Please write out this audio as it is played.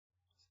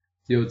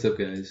Yo, what's up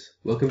guys?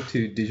 Welcome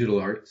to Digital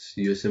Arts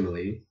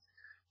USMLE.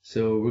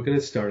 So we're going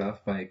to start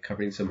off by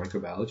covering some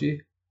microbiology,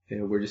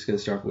 and we're just going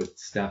to start with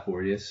Staph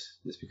aureus,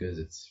 just because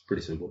it's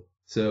pretty simple.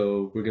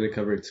 So we're going to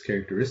cover its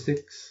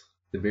characteristics,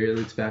 the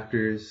virulence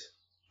factors,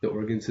 the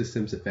organ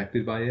systems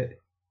affected by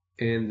it,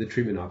 and the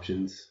treatment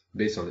options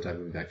based on the type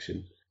of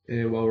infection.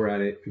 And while we're at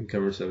it, we can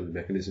cover some of the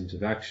mechanisms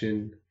of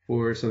action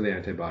for some of the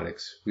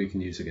antibiotics we can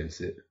use against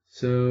it.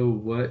 So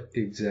what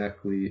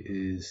exactly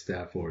is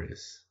Staph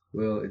aureus?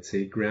 Well, it's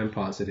a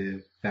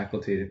gram-positive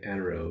facultative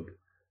anaerobe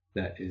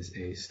that is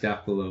a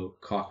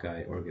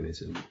staphylococci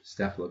organism.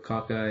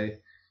 Staphylococci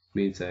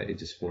means that it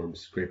just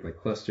forms grape-like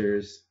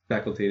clusters.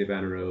 Facultative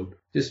anaerobe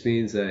just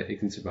means that it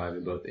can survive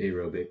in both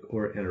aerobic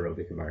or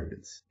anaerobic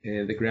environments.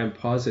 And the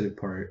gram-positive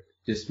part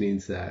just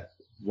means that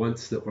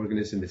once the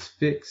organism is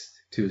fixed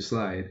to a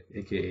slide,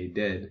 aka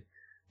dead,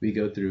 we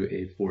go through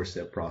a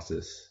four-step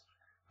process.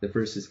 The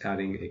first is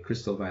adding a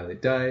crystal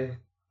violet dye,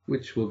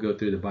 which will go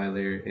through the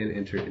bilayer and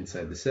enter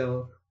inside the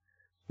cell.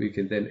 We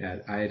can then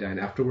add iodine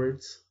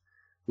afterwards,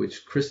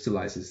 which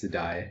crystallizes the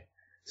dye,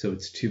 so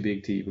it's too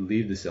big to even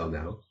leave the cell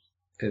now.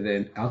 And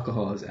then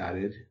alcohol is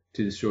added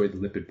to destroy the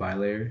lipid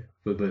bilayer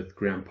for both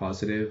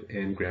gram-positive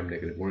and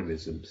gram-negative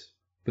organisms.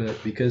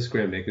 But because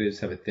gram-negatives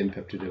have a thin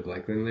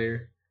peptidoglycan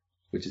layer,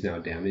 which is now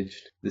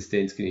damaged, the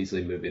stains can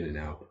easily move in and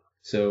out.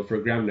 So for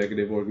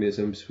gram-negative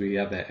organisms, we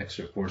have that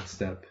extra fourth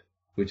step,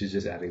 which is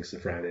just adding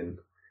safranin.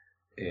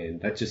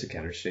 And that's just a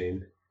counter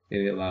stain,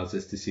 and it allows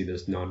us to see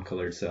those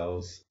non-colored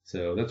cells.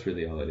 So that's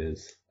really all it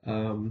is.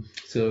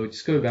 So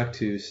just going back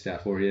to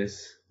Staph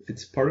aureus,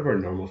 it's part of our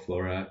normal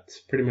flora. It's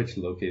pretty much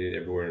located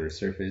everywhere on our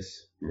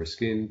surface, from our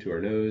skin to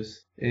our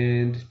nose.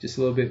 And just a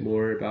little bit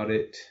more about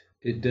it.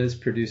 It does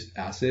produce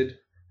acid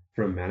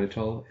from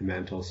mannitol and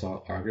mannitol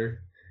salt agar,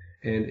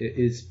 and it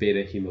is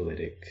beta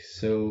hemolytic.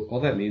 So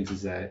all that means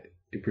is that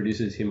it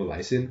produces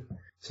hemolysin,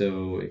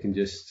 so it can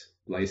just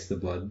lyse the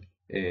blood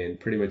and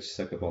pretty much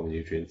suck up all the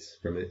nutrients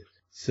from it.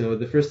 So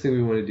the first thing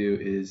we want to do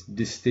is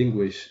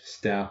distinguish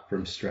staph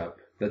from strep.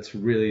 That's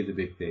really the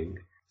big thing.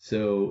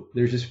 So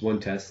there's just one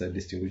test that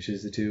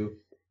distinguishes the two,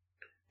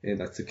 and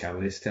that's the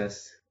catalase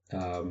test.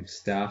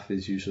 Staph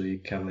is usually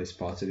catalase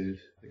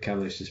positive. The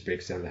catalase just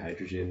breaks down the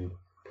hydrogen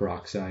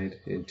peroxide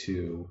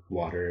into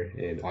water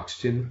and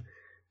oxygen,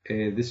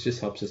 and this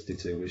just helps us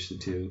distinguish the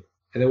two.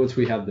 And then once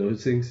we have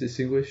those things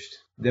distinguished,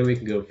 then we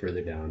can go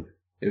further down,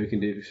 and we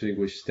can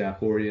distinguish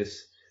Staph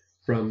aureus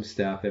from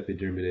Staph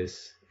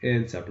epidermidis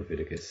and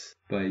saprophyticus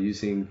by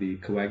using the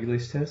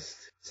coagulase test.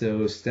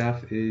 So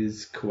Staph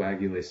is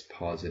coagulase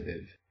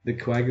positive. The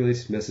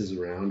coagulase messes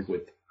around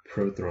with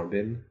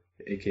prothrombin,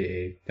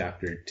 aka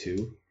factor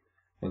 2,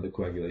 on the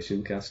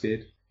coagulation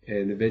cascade,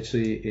 and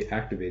eventually it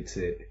activates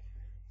it.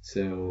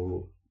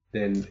 So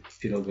then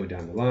it'll go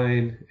down the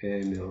line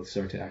and it'll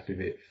start to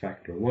activate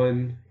factor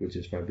 1, which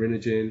is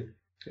fibrinogen,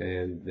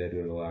 and then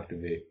it'll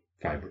activate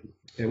fibrin.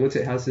 And once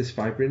it has this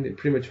fibrin, it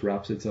pretty much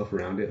wraps itself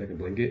around it like a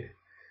blanket,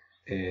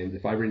 and the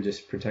fibrin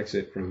just protects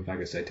it from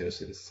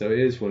phagocytosis. So it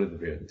is one of the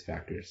virulence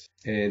factors.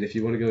 And if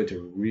you want to go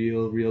into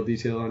real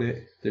detail on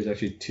it, there's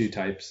actually two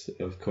types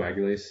of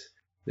coagulase.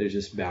 There's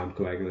just bound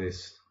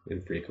coagulase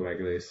and free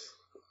coagulase.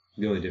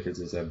 The only difference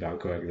is that bound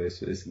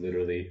coagulase is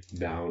literally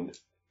bound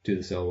to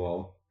the cell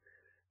wall,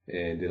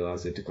 and it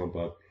allows it to clump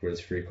up,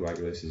 whereas free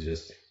coagulase is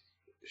just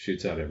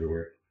shoots out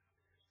everywhere.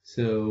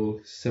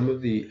 So some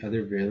of the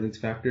other virulence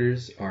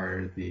factors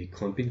are the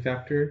clumping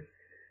factor,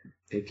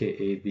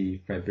 aka the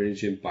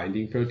fibrinogen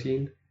binding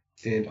protein,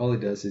 and all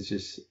it does is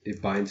just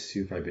it binds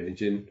to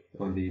fibrinogen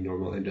on the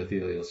normal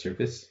endothelial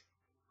surface.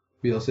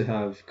 We also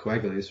have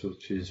coagulase,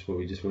 which is what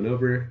we just went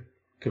over,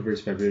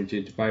 converts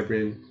fibrinogen to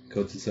fibrin,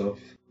 coats itself,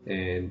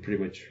 and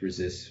pretty much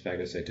resists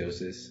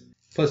phagocytosis.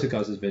 Plus it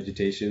causes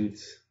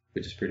vegetations,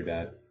 which is pretty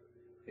bad,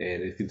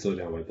 and it can slow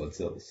down white blood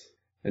cells.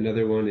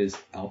 Another one is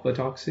alpha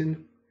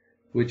toxin,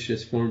 which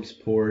just forms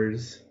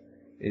pores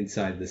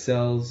inside the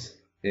cells,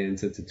 and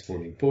since it's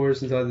forming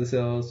pores inside the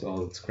cells,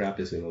 all its crap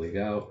is going to leak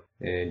out,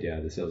 and yeah,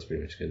 the cell's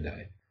pretty much going to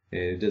die.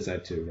 And it does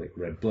that to like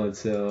red blood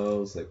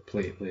cells, like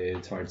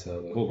platelets, heart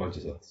cells, a whole bunch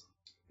of cells.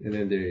 And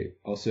then there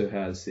also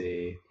has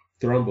a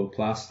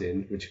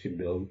thromboplastin, which you can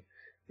build,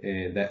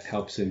 and that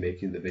helps in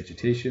making the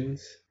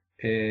vegetations.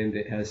 And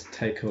it has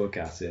teichoic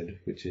acid,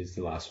 which is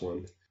the last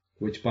one,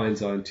 which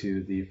binds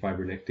onto the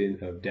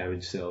fibronectin of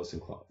damaged cells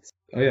and clots.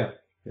 Oh yeah,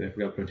 and I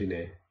forgot protein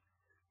A,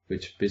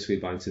 which basically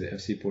binds to the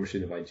Fc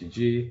portion of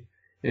IgG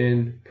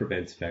and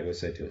prevents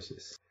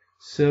phagocytosis.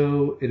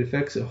 So it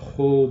affects a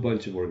whole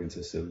bunch of organ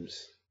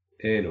systems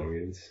and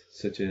organs,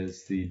 such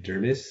as the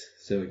dermis,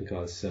 so it can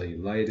cause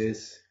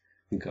cellulitis,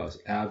 it can cause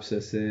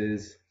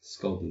abscesses,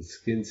 scalded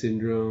skin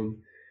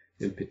syndrome,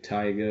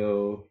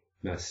 impetigo,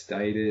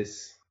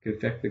 mastitis. It can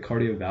affect the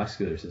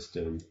cardiovascular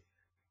system.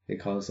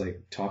 It causes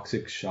like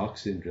toxic shock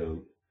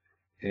syndrome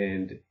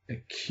and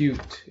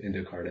acute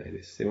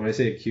endocarditis. And when I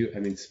say acute, I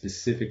mean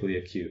specifically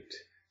acute.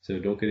 So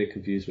don't get it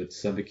confused with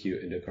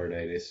subacute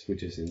endocarditis,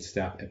 which is in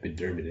Staph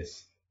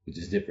epidermidis, which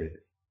is different.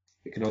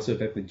 It can also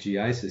affect the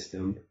GI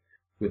system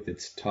with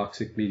its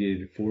toxic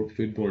mediated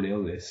foodborne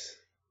illness,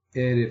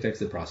 and it affects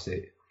the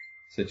prostate,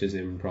 such as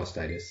in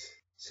prostatitis.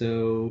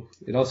 So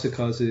it also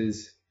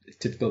causes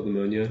typical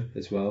pneumonia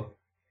as well.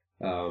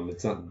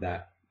 It's not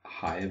that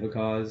high of a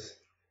cause,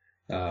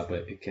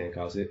 but it can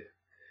cause it.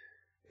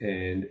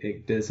 And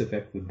it does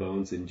affect the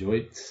bones and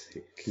joints.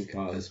 It can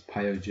cause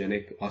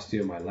pyogenic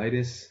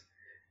osteomyelitis,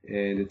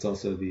 and it's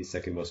also the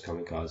second most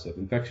common cause of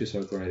infectious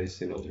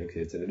arthritis in older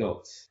kids and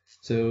adults.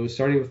 So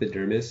starting with the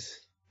dermis,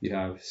 you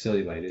have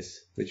cellulitis,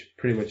 which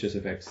pretty much just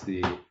affects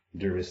the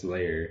dermis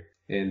layer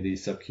and the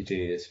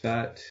subcutaneous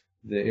fat.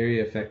 The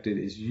area affected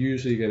is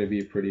usually going to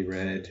be pretty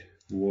red,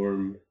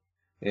 warm,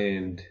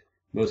 and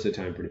most of the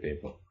time pretty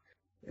painful.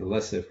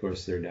 Unless, of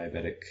course, they're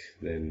diabetic,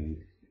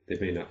 then they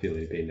may not feel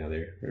any pain down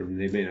there, or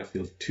they may not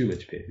feel too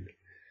much pain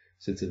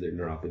since of their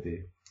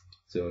neuropathy.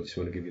 So I just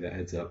want to give you that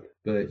heads up.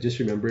 But just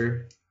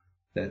remember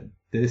that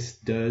this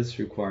does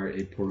require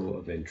a portal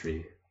of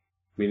entry,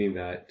 meaning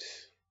that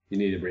you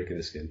need a break in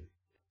the skin.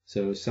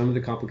 So some of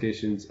the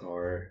complications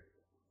are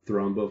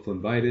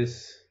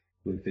thrombophlebitis,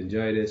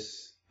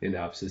 lymphangitis, and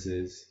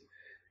abscesses.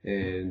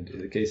 And in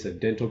the case of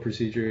dental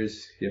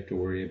procedures, you have to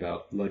worry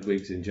about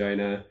Ludwig's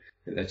angina,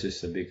 and that's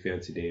just a big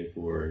fancy name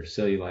for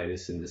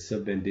cellulitis in the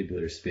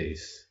submandibular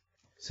space.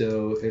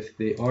 So if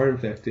they are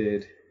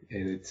infected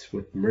and it's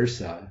with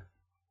MRSA,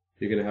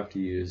 you're going to have to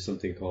use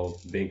something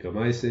called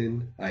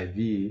vancomycin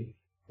IV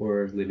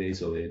or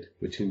linezolid,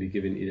 which can be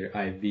given either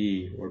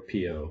IV or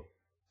PO.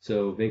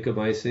 So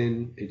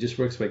vancomycin, it just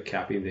works by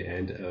capping the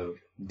end of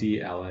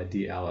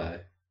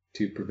D-ALA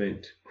to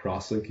prevent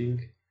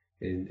cross-linking,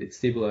 and it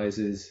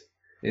stabilizes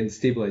and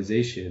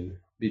stabilization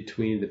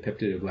between the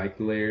peptidoglycan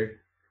layer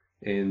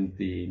and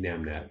the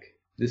NAMNAG.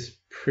 This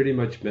pretty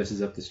much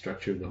messes up the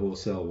structure of the whole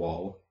cell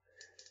wall,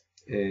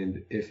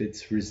 and if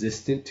it's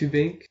resistant to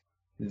vanc,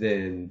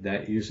 then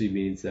that usually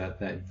means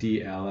that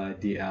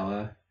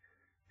D-ALA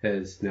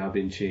has now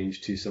been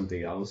changed to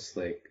something else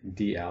like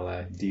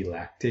D-ALA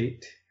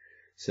D-lactate.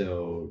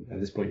 So at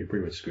this point you're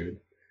pretty much screwed.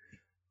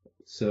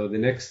 So the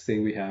next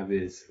thing we have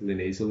is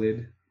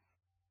linezolid.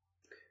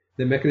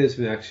 The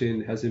mechanism of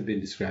action hasn't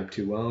been described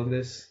too well in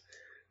this,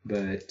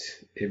 but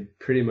it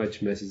pretty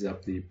much messes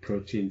up the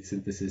protein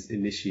synthesis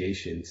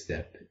initiation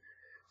step.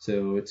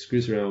 So it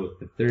screws around with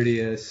the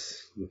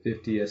 30S, the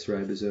 50S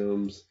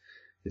ribosomes,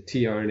 the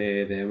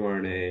tRNA, the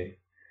mRNA,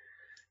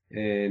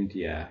 and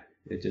yeah,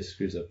 it just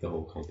screws up the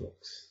whole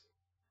complex.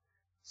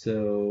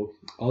 So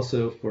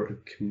also for a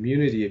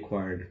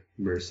community-acquired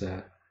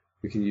MRSA,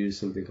 we can use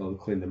something called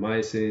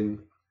clindamycin,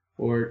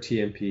 or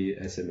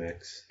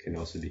TMP-SMX can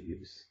also be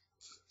used.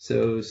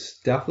 So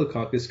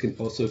Staphylococcus can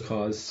also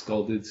cause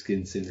scalded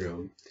skin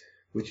syndrome,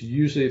 which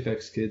usually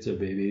affects kids or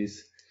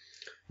babies.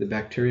 The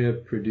bacteria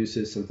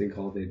produces something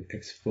called an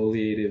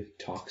exfoliative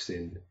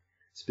toxin,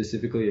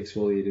 specifically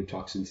exfoliative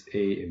toxins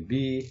A and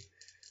B,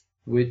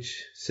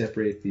 which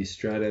separate the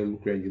stratum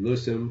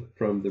granulosum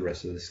from the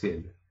rest of the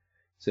skin.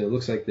 So it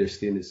looks like their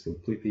skin is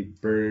completely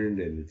burned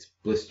and it's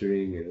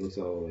blistering and it looks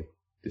all like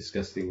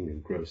disgusting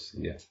and gross.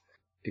 And yeah.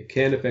 It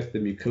can affect the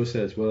mucosa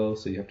as well,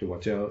 so you have to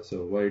watch out.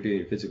 So while you're doing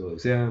your physical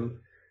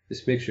exam,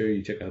 just make sure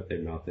you check out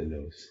their mouth and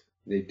nose.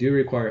 They do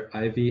require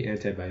IV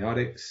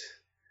antibiotics,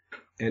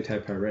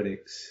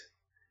 antipyretics,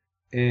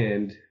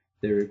 and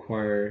they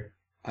require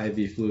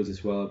IV fluids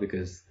as well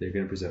because they're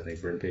going to present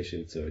like burn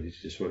patients. So you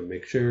just want to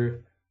make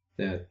sure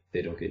that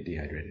they don't get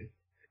dehydrated.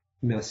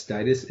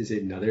 Mastitis is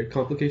another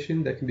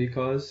complication that can be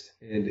caused,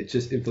 and it's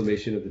just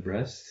inflammation of the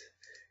breast,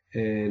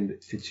 and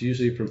it's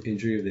usually from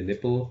injury of the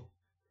nipple,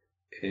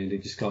 and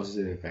it just causes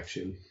an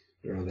infection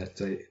around that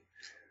site.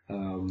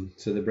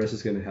 So the breast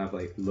is going to have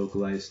like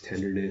localized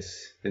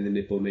tenderness, and the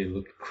nipple may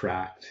look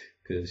cracked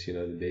because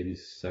the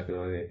baby's sucking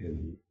on it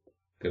and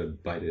gonna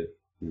bite it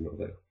and all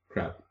that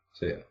crap.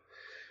 So yeah.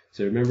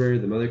 So remember,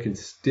 the mother can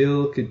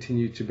still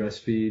continue to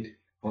breastfeed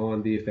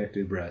on the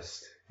affected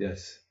breast.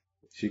 Yes,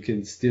 she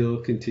can still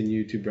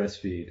continue to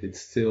breastfeed.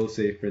 It's still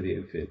safe for the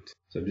infant.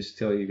 So I'm just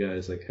telling you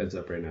guys like heads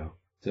up right now.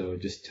 So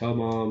just tell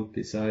mom,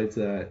 besides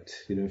that,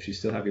 if she's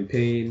still having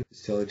pain,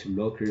 just tell her to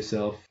milk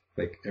herself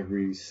like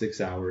every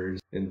 6 hours,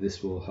 and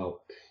this will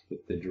help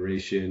with the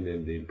duration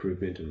and the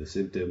improvement of the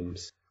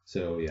symptoms.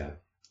 So yeah,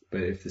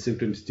 but if the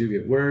symptoms do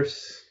get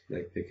worse,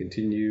 like they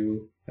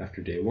continue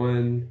after day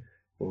 1,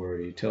 or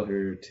you tell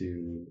her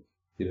to,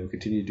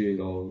 continue doing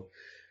all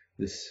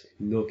this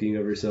milking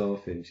of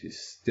herself and she's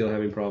still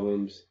having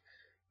problems,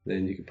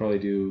 then you could probably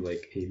do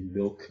like a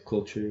milk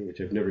culture, which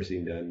I've never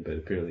seen done, but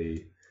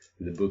apparently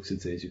in the books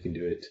it says you can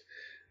do it,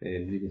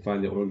 and you can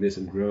find the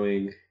organism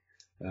growing,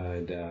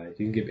 and you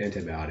can give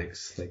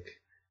antibiotics like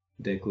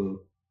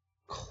diclofenac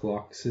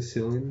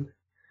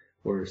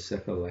or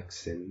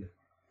cephalexin.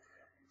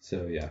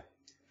 So yeah,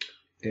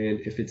 and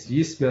if it's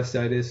yeast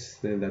mastitis,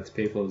 then that's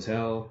painful as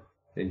hell,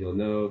 and you'll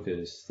know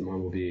because the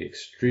mom will be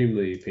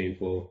extremely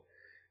painful,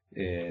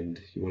 and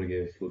you want to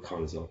give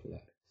fluconazole for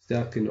that.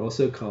 Staph can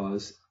also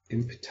cause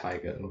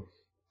impetigo.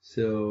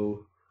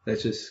 So that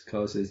just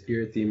causes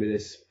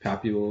erythematous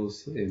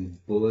papules and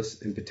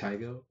bullous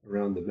impetigo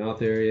around the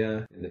mouth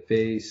area and the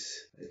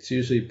face. It's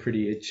usually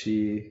pretty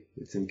itchy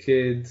It's in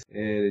kids,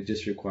 and it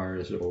just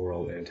requires an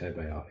oral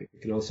antibiotic.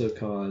 It can also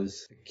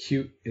cause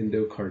acute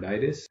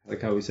endocarditis.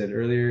 Like how we said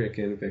earlier, it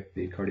can affect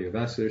the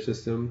cardiovascular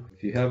system.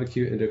 If you have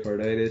acute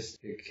endocarditis,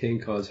 it can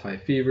cause high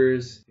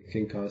fevers. It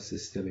can cause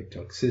systemic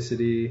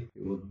toxicity.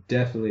 It will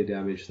definitely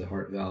damage the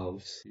heart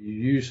valves.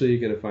 You're usually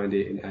going to find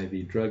it in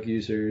IV drug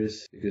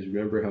users, because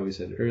remember how we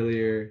said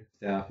earlier,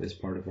 staph is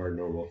part of our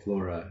normal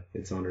flora.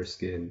 It's on our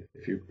skin.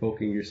 If you're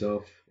poking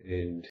yourself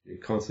and you're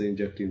constantly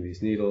injecting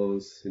these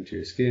needles into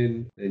your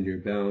skin, then you're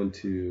bound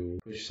to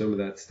push some of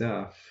that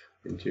staph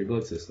into your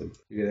blood system.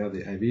 You're going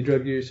to have the IV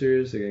drug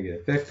users, they're going to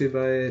get affected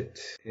by it,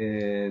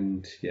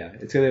 and yeah,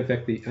 it's going to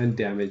affect the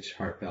undamaged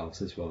heart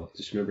valves as well.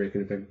 Just remember, it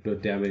can affect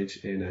both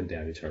damaged and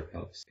undamaged heart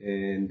valves.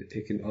 And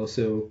it can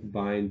also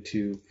bind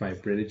to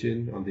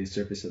fibrinogen on the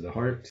surface of the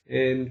heart,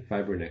 and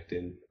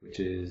fibronectin, which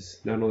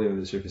is not only on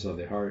the surface of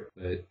the heart,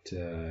 but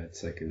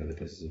it's like in other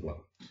places as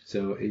well.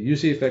 So it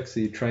usually affects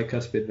the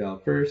tricuspid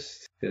valve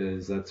first,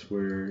 because that's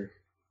where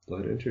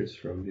blood enters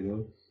from, you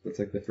know. That's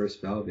like the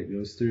first valve it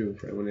goes through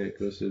right when it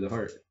goes through the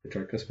heart, the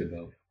tricuspid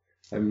valve.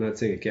 I'm not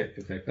saying it can't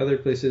affect other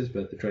places,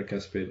 but the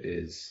tricuspid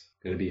is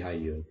going to be high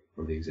yield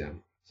on the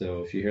exam.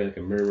 So if you hear like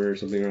a murmur or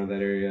something around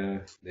that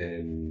area,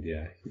 then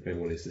yeah, you might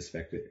want to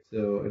suspect it.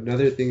 So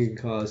another thing it can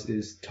cause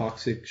is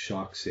toxic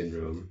shock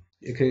syndrome.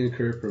 It can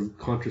occur from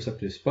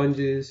contraceptive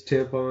sponges,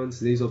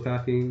 tampons, nasal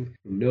packing,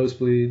 from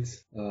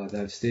nosebleeds that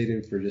have stayed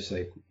in for just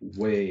like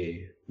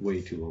way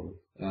too long.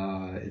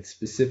 It's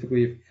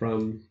specifically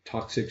from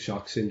toxic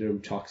shock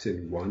syndrome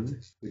toxin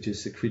 1, which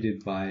is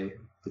secreted by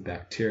the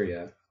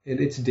bacteria. And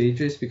it's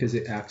dangerous because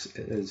it acts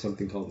as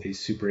something called a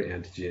super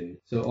antigen.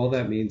 So all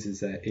that means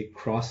is that it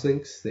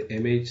cross-links the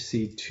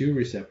MHC2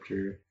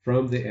 receptor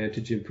from the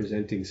antigen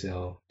presenting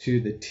cell to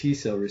the T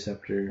cell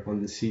receptor on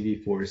the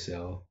CD4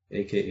 cell,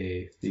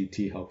 aka the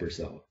T helper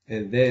cell.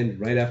 And then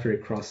right after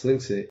it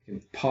cross-links it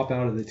can pop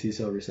out of the T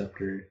cell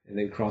receptor and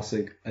then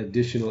cross-link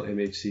additional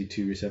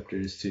MHC2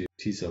 receptors to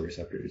T cell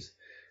receptors.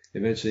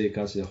 Eventually, it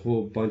causes a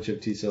whole bunch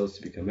of T cells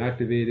to become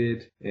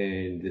activated,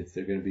 and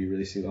they're going to be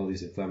releasing all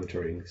these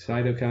inflammatory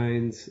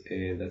cytokines,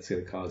 and that's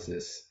going to cause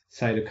this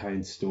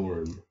cytokine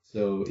storm.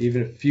 So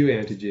even a few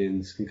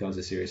antigens can cause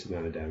a serious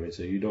amount of damage,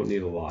 so you don't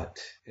need a lot.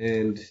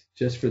 And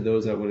just for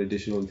those that want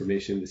additional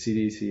information, the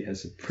CDC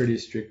has some pretty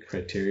strict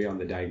criteria on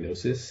the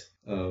diagnosis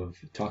of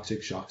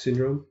toxic shock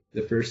syndrome.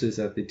 The first is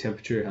that the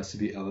temperature has to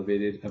be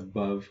elevated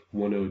above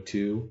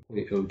 102.02.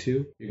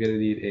 You're going to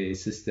need a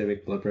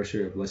systemic blood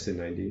pressure of less than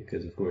 90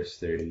 because, of course,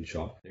 they're in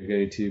shock. They're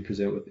going to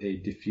present with a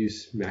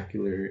diffuse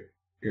macular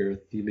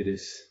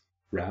erythematous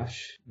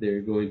rash.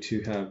 They're going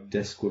to have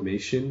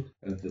desquamation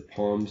of the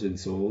palms and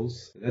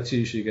soles. That's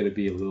usually going to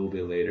be a little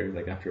bit later,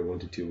 like after 1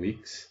 to 2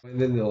 weeks. And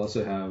then they'll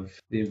also have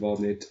the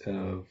involvement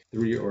of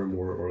 3 or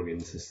more organ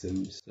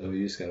systems. So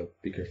you just got to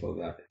be careful of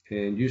that.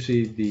 And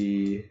usually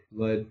the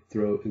blood,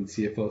 throat, and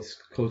CFL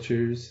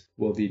cultures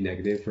will be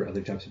negative for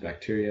other types of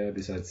bacteria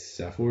besides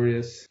Staph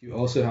aureus. You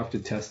also have to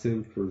test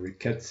them for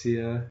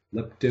rickettsia,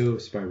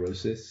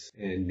 leptospirosis,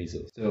 and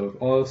measles. So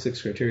if all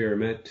 6 criteria are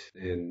met,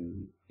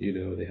 then you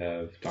know they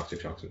have toxic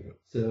shock syndrome.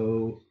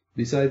 So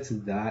besides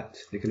that,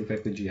 they can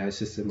affect the GI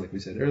system, like we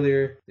said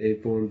earlier. They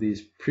form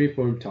these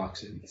preformed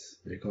toxins.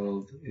 They're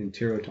called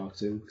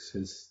enterotoxins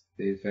because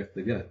they affect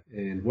the gut.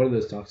 And one of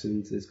those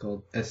toxins is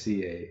called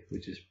SCA,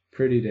 which is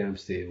pretty damn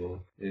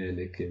stable, and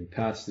it can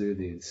pass through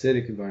the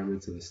acidic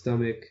environments of the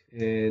stomach,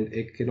 and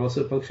it can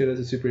also function as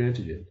a super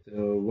antigen.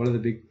 So one of the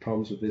big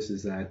problems with this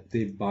is that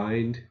they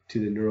bind to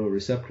the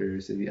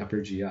neuroreceptors in the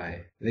upper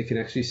GI. They can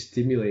actually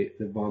stimulate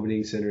the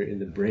vomiting center in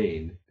the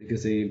brain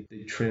because they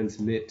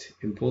transmit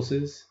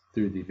impulses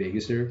through the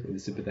vagus nerve and the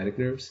sympathetic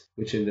nerves,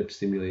 which end up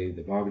stimulating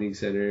the vomiting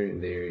center in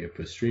the area of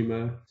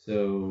postrema.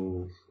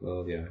 So,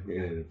 well, yeah, you're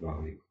going to end up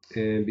vomiting.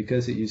 And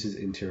because it uses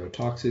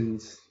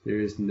enterotoxins, there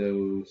is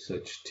no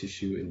such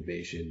tissue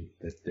invasion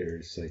that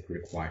there's like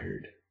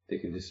required. They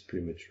can just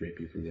pretty much rape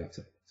you from the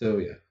outside. So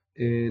yeah.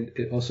 And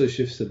it also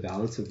shifts the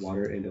balance of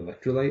water and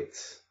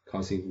electrolytes,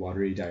 causing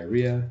watery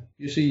diarrhea.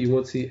 Usually you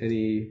won't see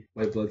any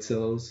white blood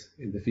cells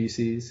in the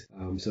feces,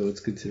 so it's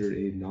considered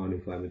a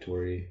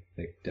non-inflammatory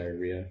like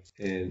diarrhea.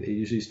 And it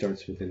usually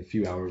starts within a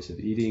few hours of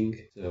eating.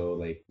 So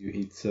like you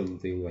eat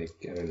something like,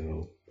 I don't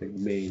know, like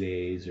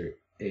mayonnaise or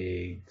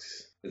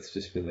eggs that's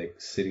just been like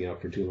sitting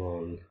out for too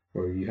long,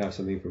 or you have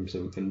something from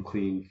some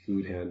unclean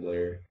food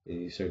handler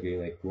and you start getting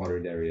like water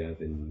diarrhea,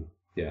 then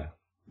yeah,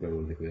 you might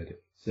want to think about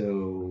it.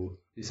 So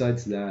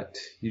besides that,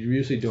 you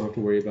usually don't have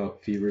to worry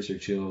about fevers or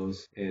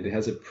chills, and it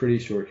has a pretty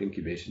short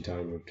incubation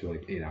time of up to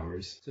like 8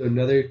 hours. So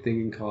another thing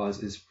it can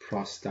cause is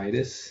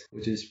prostatitis,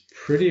 which is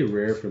pretty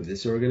rare from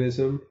this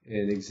organism,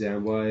 and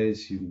exam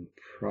wise you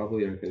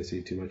probably aren't going to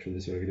see too much from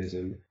this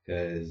organism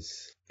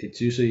because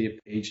it's usually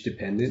age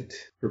dependent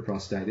for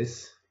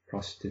prostatitis, I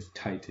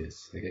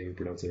can't even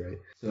pronounce it right.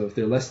 So if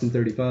they're less than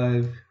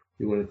 35,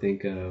 you want to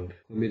think of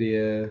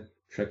chlamydia,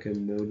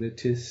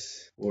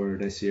 trichomoniasis, or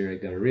Neisseria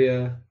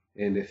gonorrhea.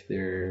 And if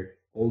they're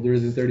older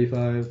than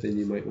 35, then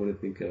you might want to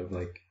think of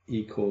like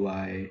E.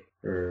 coli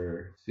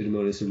or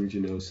Pseudomonas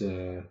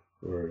aeruginosa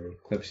or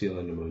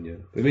Klebsiella pneumonia,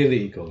 but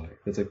mainly E. coli.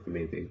 That's like the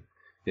main thing.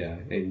 Yeah,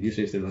 and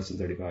usually if they're less than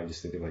 35,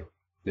 just think of like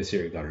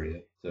Neisseria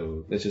gonorrhea.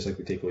 So that's just like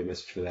the takeaway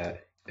message for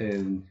that.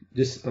 And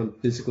just on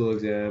physical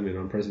exam and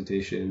on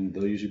presentation,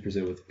 they'll usually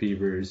present with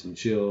fevers and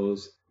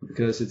chills.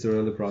 Because it's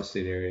around the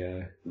prostate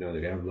area, they're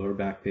going to have lower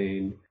back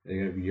pain. They're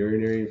going to have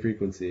urinary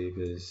infrequency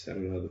because, I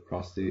don't know, the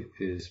prostate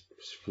is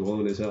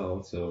swollen as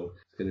hell. So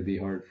it's going to be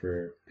hard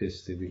for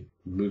piss to be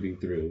moving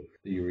through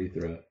the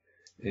urethra.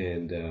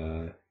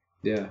 And,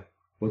 yeah,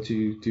 once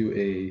you do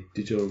a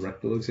digital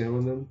rectal exam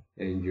on them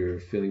and you're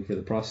feeling for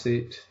the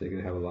prostate, they're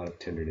going to have a lot of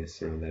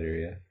tenderness around that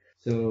area.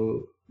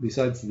 So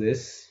besides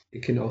this,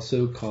 it can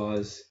also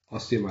cause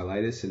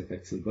osteomyelitis and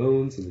affects the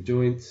bones and the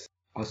joints.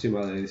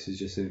 Osteomyelitis is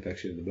just an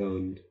infection of the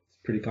bone. It's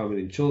pretty common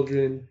in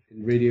children.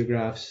 In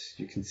radiographs,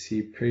 you can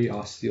see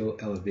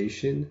periosteal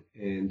elevation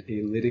and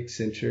a lytic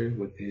center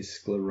with a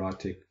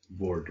sclerotic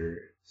border.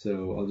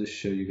 So I'll just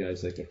show you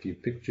guys like a few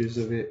pictures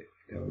of it,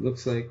 how it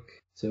looks like.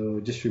 So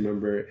just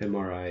remember,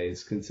 MRI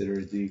is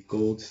considered the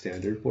gold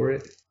standard for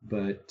it.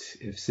 But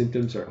if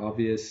symptoms are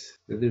obvious,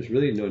 then there's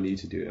really no need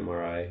to do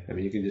MRI. I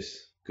mean, you can just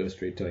go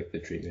straight to like the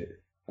treatment.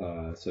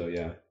 So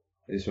yeah,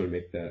 I just want to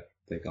make that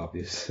like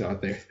obvious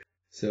out there.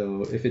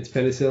 So if it's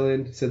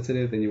penicillin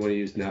sensitive, then you want to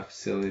use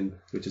nafcillin,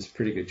 which is a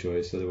pretty good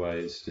choice.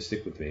 Otherwise, just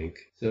stick with Vanc.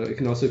 So it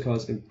can also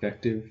cause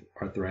infective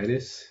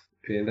arthritis,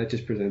 and that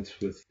just presents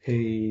with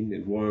pain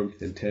and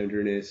warmth and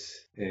tenderness.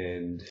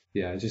 And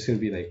yeah, it's just going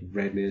to be like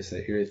redness,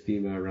 like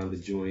erythema around the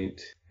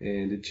joint.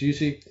 And it's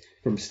usually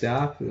from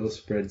staph, it'll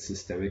spread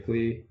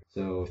systemically.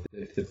 So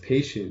if the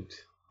patient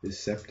is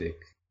septic,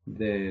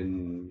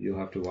 then you'll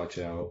have to watch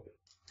out.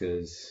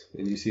 Because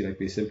when you see like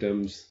these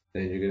symptoms,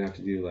 then you're gonna have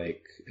to do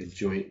like a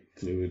joint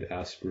fluid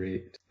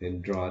aspirate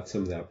and draw out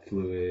some of that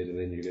fluid, and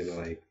then you're gonna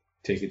like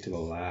take it to the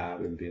lab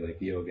and be like,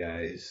 yo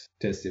guys,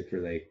 test it for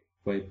like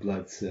white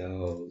blood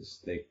cells,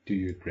 like do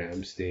your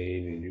gram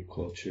stain and your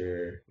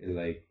culture, and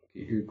like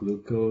get your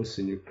glucose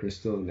and your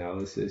crystal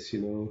analysis,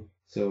 you know.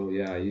 So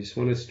yeah, you just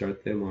want to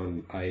start them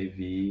on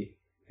IV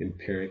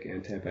empiric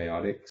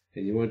antibiotics,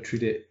 and you want to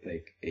treat it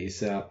like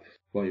ASAP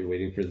while you're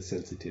waiting for the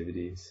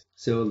sensitivities.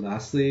 So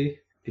lastly,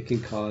 it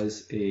can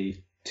cause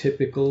a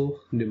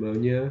typical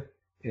pneumonia,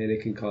 and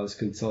it can cause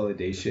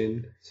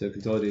consolidation. So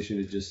consolidation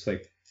is just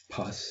like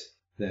pus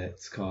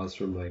that's caused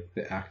from like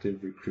the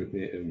active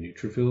recruitment of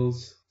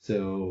neutrophils.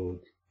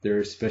 So there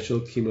are special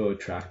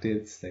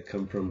chemoattractants that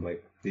come from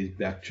like these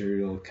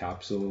bacterial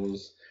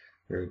capsules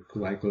or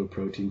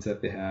glycoproteins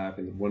that they have,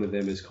 and one of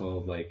them is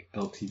called like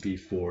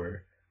LTB4.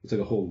 It's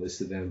like a whole list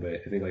of them,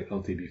 but I think like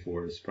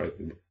LTB4 is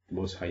probably the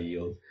most high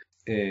yield.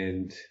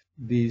 And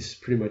these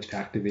pretty much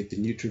activate the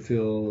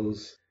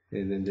neutrophils,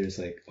 and then there's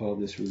like all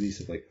this release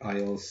of like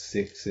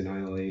IL-6 and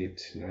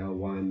IL-8 and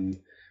IL-1,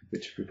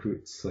 which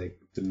recruits like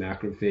the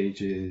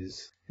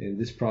macrophages. And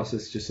this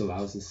process just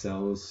allows the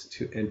cells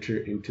to enter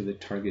into the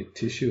target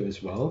tissue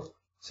as well.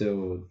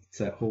 So it's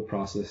that whole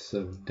process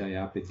of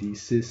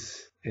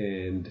diapedesis.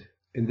 And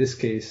in this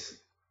case,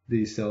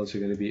 these cells are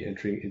going to be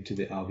entering into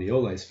the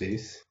alveoli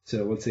space.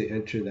 So once they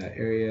enter that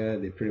area,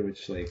 they pretty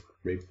much like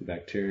rape the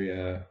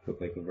bacteria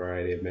with like a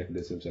variety of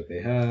mechanisms that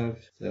they have.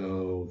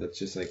 So that's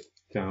just like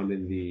found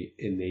in the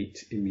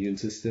innate immune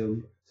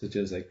system, such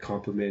as like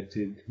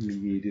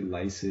complement-mediated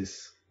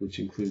lysis, which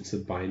includes the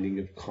binding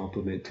of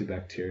complement to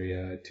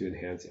bacteria to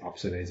enhance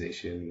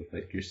opsonization with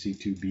like your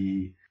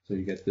C2b. So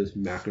you get those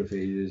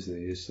macrophages and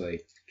they just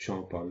like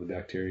chomp on the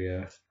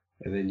bacteria.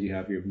 And then you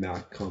have your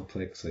MAC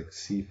complex like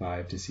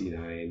C5 to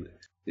C9.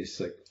 They just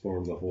like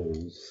form the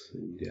holes.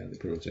 And yeah, they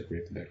pretty much like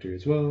rape the bacteria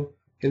as well.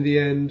 In the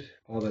end,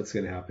 all that's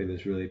going to happen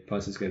is really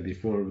pus is going to be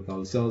formed with all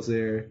the cells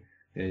there.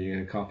 And you're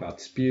going to cough out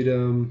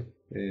sputum.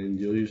 And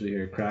you'll usually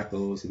hear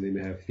crackles, and they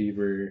may have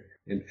fever.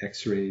 And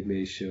X-ray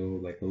may show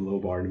like a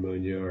lobar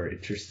pneumonia or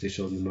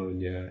interstitial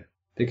pneumonia.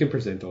 They can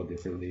present all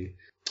differently.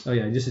 Oh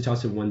yeah, just to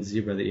toss in one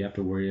zebra that you have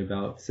to worry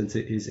about, since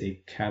it is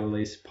a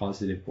catalase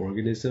positive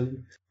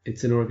organism.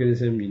 It's an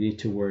organism you need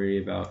to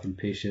worry about in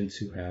patients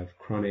who have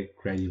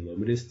chronic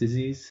granulomatous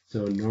disease.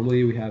 So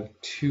normally we have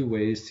two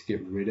ways to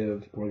get rid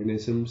of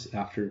organisms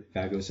after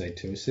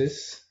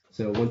phagocytosis.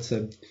 So once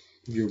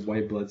your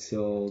white blood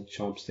cell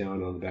chomps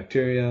down on the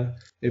bacteria,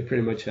 it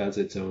pretty much has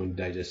its own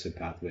digestive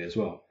pathway as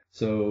well.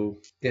 So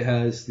it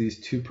has these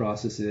two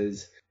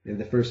processes, and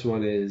the first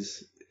one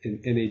is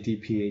an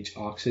NADPH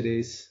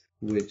oxidase,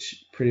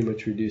 which pretty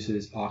much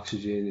reduces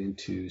oxygen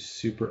into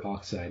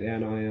superoxide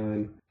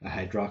anion, a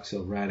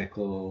hydroxyl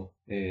radical,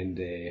 and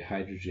a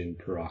hydrogen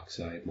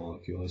peroxide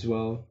molecule as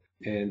well.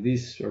 And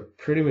these are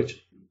pretty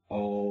much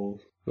all,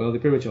 well, they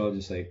pretty much all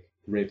just like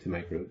rape the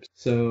microbes.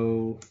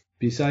 So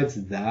besides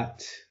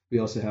that, we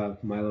also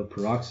have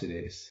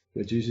myeloperoxidase,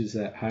 which uses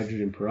that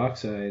hydrogen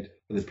peroxide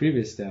for the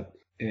previous step,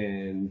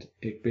 and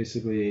it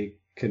basically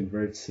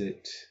converts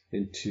it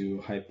into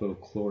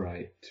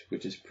hypochlorite,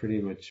 which is pretty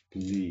much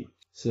bleach.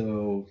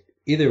 So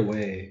either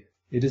way,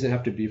 it doesn't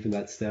have to be from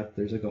that step.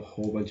 There's like a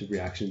whole bunch of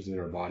reactions in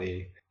our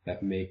body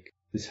that make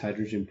this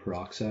hydrogen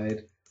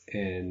peroxide,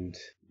 and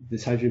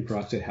this hydrogen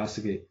peroxide has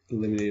to get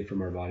eliminated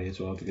from our body as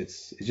well because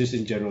it's just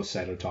in general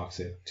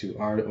cytotoxic to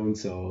our own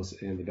cells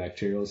and the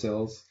bacterial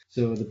cells.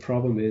 So the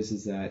problem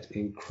is that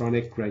in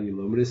chronic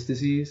granulomatous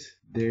disease,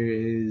 there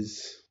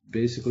is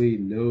basically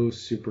no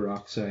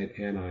superoxide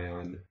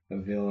anion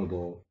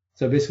available.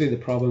 So basically the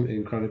problem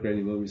in chronic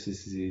granulomatous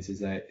disease is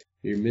that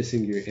you're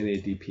missing your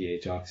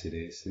NADPH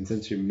oxidase. And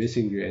since you're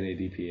missing your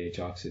NADPH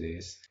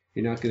oxidase,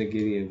 you're not going to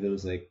get any of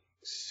those like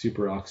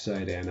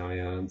superoxide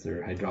anions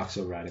or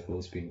hydroxyl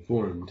radicals being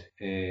formed.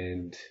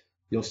 And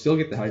you'll still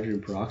get the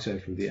hydrogen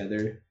peroxide from the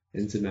other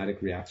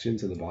enzymatic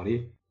reactions in the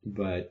body.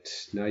 But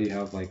now you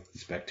have like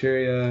this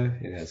bacteria,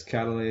 it has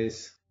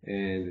catalase,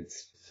 and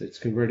it's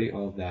converting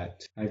all of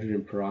that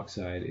hydrogen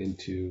peroxide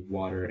into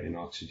water and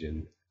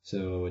oxygen.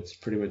 So it's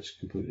pretty much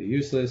completely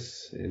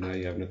useless, and now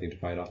you have nothing to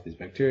fight off these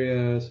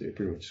bacteria, so you're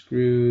pretty much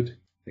screwed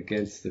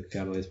against the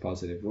catalase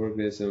positive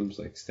organisms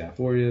like Staph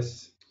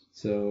aureus.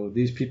 So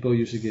these people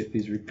usually get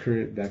these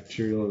recurrent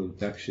bacterial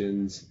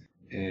infections,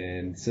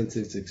 and since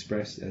it's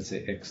expressed as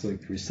a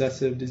X-linked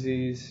recessive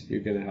disease, you're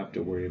going to have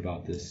to worry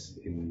about this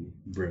in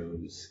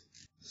bros.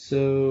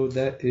 So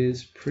that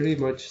is pretty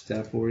much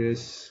Staph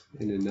aureus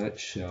in a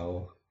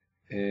nutshell.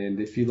 And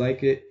if you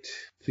like it,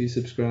 please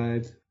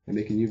subscribe. I'm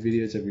making new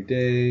videos every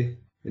day.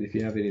 And if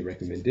you have any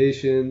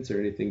recommendations or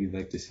anything you'd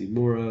like to see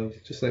more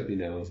of, just let me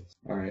know.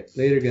 Alright,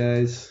 later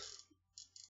guys.